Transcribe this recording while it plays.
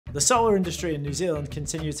The solar industry in New Zealand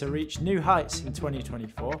continued to reach new heights in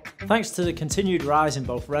 2024. Thanks to the continued rise in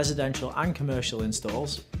both residential and commercial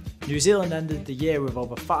installs, New Zealand ended the year with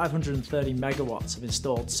over 530 megawatts of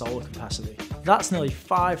installed solar capacity. That's nearly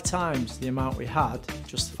 5 times the amount we had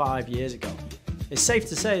just 5 years ago. It's safe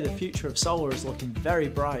to say the future of solar is looking very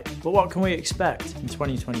bright, but what can we expect in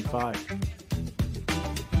 2025?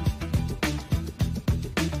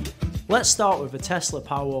 Let's start with the Tesla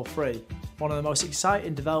Powerwall 3, one of the most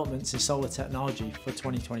exciting developments in solar technology for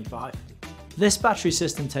 2025. This battery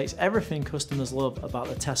system takes everything customers love about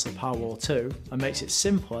the Tesla Powerwall 2 and makes it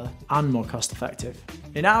simpler and more cost effective.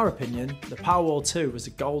 In our opinion, the Powerwall 2 was the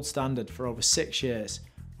gold standard for over 6 years,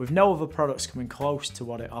 with no other products coming close to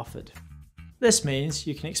what it offered. This means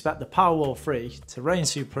you can expect the Powerwall 3 to reign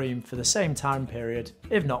supreme for the same time period,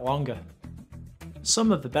 if not longer.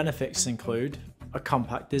 Some of the benefits include a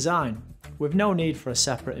compact design. With no need for a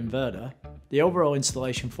separate inverter, the overall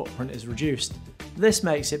installation footprint is reduced. This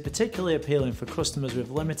makes it particularly appealing for customers with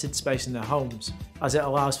limited space in their homes, as it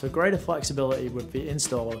allows for greater flexibility with the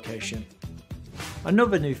install location.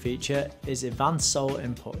 Another new feature is advanced solar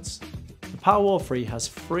inputs. The Powerwall 3 has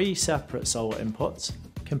 3 separate solar inputs,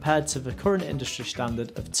 compared to the current industry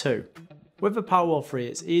standard of 2. With the Powerwall 3,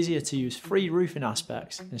 it's easier to use 3 roofing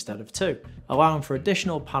aspects instead of 2, allowing for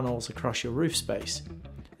additional panels across your roof space.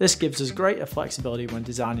 This gives us greater flexibility when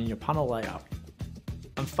designing your panel layout.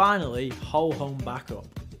 And finally, whole home backup.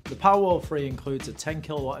 The Powerwall 3 includes a 10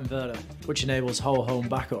 kilowatt inverter, which enables whole home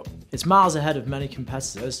backup. It's miles ahead of many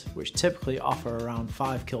competitors, which typically offer around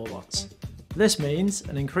 5 kilowatts. This means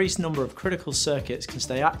an increased number of critical circuits can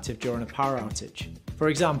stay active during a power outage. For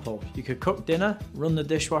example, you could cook dinner, run the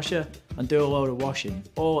dishwasher, and do a load of washing,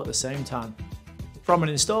 all at the same time. From an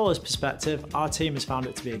installer's perspective, our team has found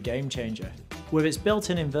it to be a game changer. With its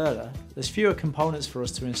built-in inverter, there's fewer components for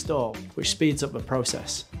us to install, which speeds up the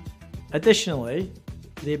process. Additionally,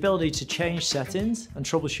 the ability to change settings and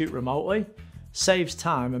troubleshoot remotely saves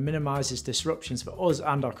time and minimises disruptions for us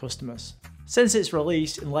and our customers. Since its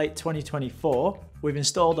release in late 2024, we've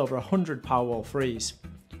installed over 100 Powerwall 3s.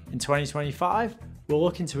 In 2025, we're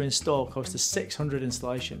looking to install close to 600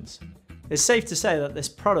 installations. It's safe to say that this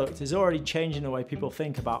product is already changing the way people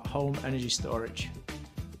think about home energy storage.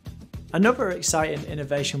 Another exciting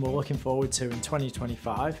innovation we're looking forward to in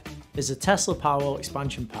 2025 is the Tesla Powerwall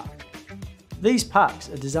expansion pack. These packs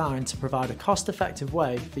are designed to provide a cost-effective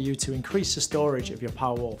way for you to increase the storage of your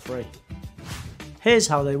Powerwall 3. Here's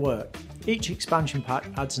how they work. Each expansion pack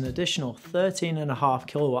adds an additional 13.5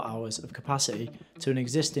 kilowatt hours of capacity to an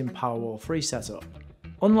existing Powerwall 3 setup.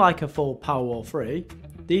 Unlike a full Powerwall 3,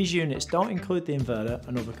 these units don't include the inverter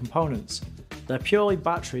and other components. They're purely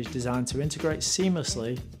batteries designed to integrate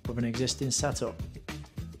seamlessly with an existing setup.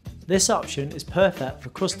 This option is perfect for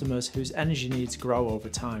customers whose energy needs grow over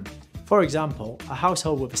time. For example, a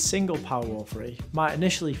household with a single Powerwall 3 might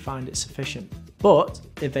initially find it sufficient. But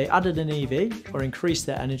if they added an EV or increased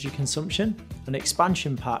their energy consumption, an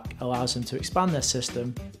expansion pack allows them to expand their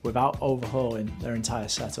system without overhauling their entire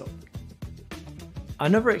setup.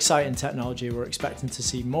 Another exciting technology we're expecting to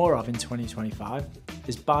see more of in 2025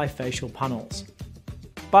 is bifacial panels.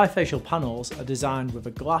 Bifacial panels are designed with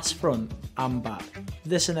a glass front and back.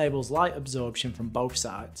 This enables light absorption from both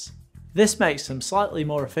sides. This makes them slightly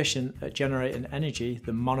more efficient at generating energy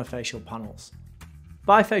than monofacial panels.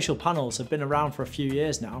 Bifacial panels have been around for a few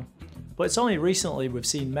years now, but it's only recently we've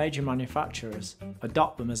seen major manufacturers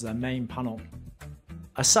adopt them as their main panel.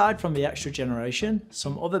 Aside from the extra generation,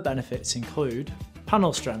 some other benefits include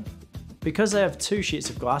panel strength. Because they have 2 sheets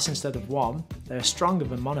of glass instead of 1, they are stronger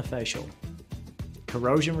than monofacial.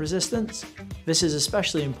 Corrosion resistance. This is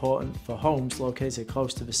especially important for homes located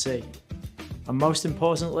close to the sea. And most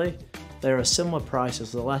importantly, they are a similar price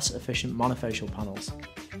as the less efficient monofacial panels.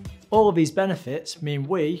 All of these benefits mean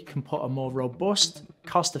we can put a more robust,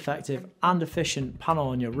 cost-effective and efficient panel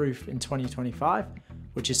on your roof in 2025,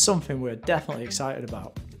 which is something we're definitely excited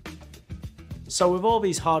about. So with all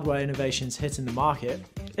these hardware innovations hitting the market,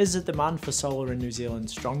 is the demand for solar in New Zealand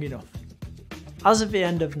strong enough? As of the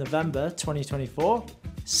end of November 2024,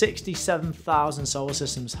 67,000 solar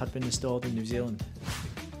systems had been installed in New Zealand.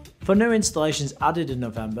 For new installations added in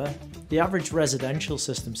November, the average residential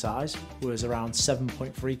system size was around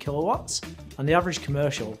 7.3 kilowatts and the average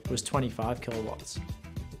commercial was 25 kilowatts.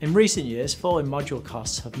 In recent years, falling module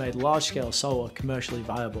costs have made large-scale solar commercially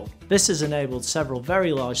viable. This has enabled several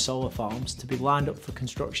very large solar farms to be lined up for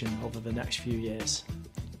construction over the next few years.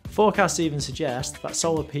 Forecasts even suggest that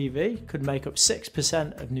solar PV could make up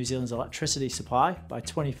 6% of New Zealand's electricity supply by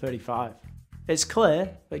 2035. It's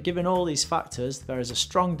clear that given all these factors, there is a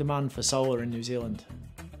strong demand for solar in New Zealand.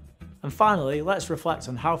 And finally, let's reflect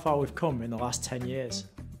on how far we've come in the last 10 years.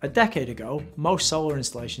 A decade ago, most solar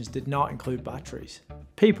installations did not include batteries.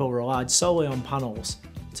 People relied solely on panels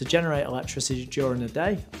to generate electricity during the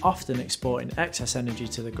day, often exporting excess energy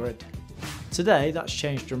to the grid. Today, that's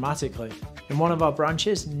changed dramatically. In one of our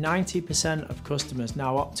branches, 90% of customers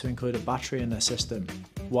now opt to include a battery in their system.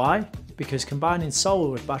 Why? Because combining solar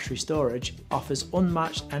with battery storage offers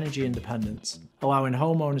unmatched energy independence, allowing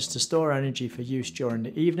homeowners to store energy for use during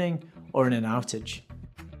the evening or in an outage.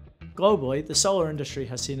 Globally, the solar industry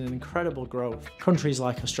has seen an incredible growth. Countries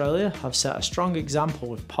like Australia have set a strong example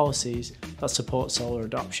with policies that support solar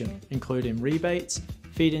adoption, including rebates,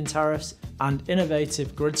 feed-in tariffs, and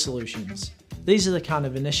innovative grid solutions. These are the kind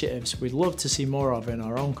of initiatives we'd love to see more of in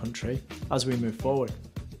our own country as we move forward.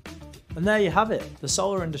 And there you have it, the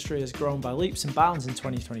solar industry has grown by leaps and bounds in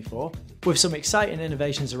 2024. With some exciting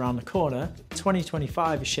innovations around the corner,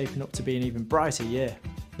 2025 is shaping up to be an even brighter year.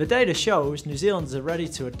 The data shows New Zealanders are ready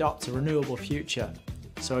to adopt a renewable future.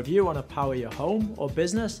 So if you want to power your home or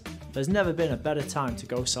business, there's never been a better time to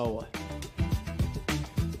go solar.